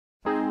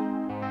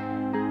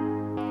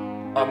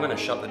I'm gonna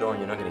shut the door and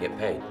you're not gonna get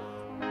paid.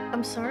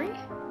 I'm sorry?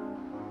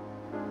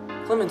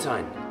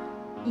 Clementine.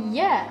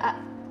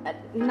 Yeah,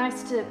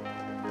 nice to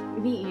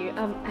meet you.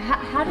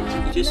 How did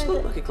you You just know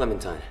look that... like a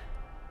Clementine.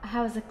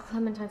 How is a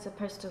Clementine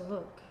supposed to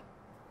look?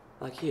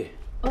 Like you.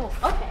 Oh,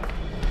 okay.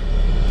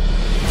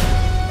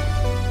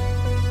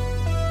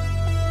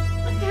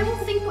 Okay, well,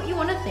 think what you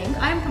want to think.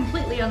 I am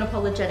completely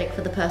unapologetic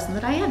for the person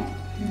that I am.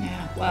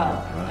 Yeah,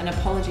 well, an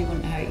apology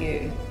wouldn't hurt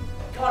you.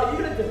 God, are you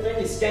going to defend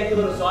your skanky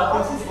little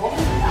side pieces?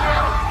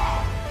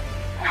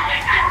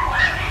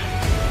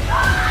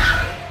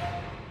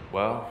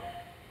 Well,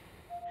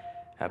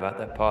 how about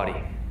that party?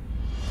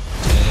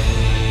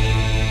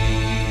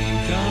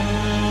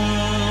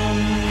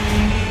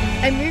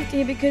 I moved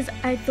here because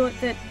I thought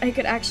that I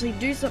could actually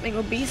do something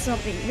or be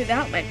something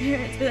without my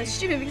parents, but that's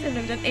stupid because I've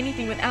never done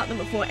anything without them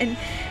before, and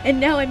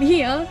now I'm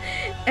here,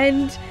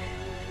 and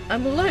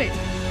I'm alone.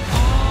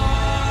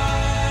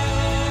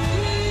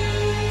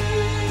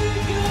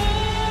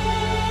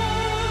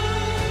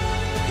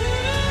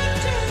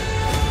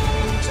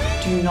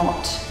 Do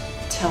not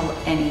tell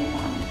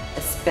anyone,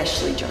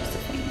 especially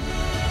Josephine,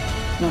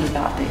 not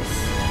about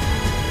this.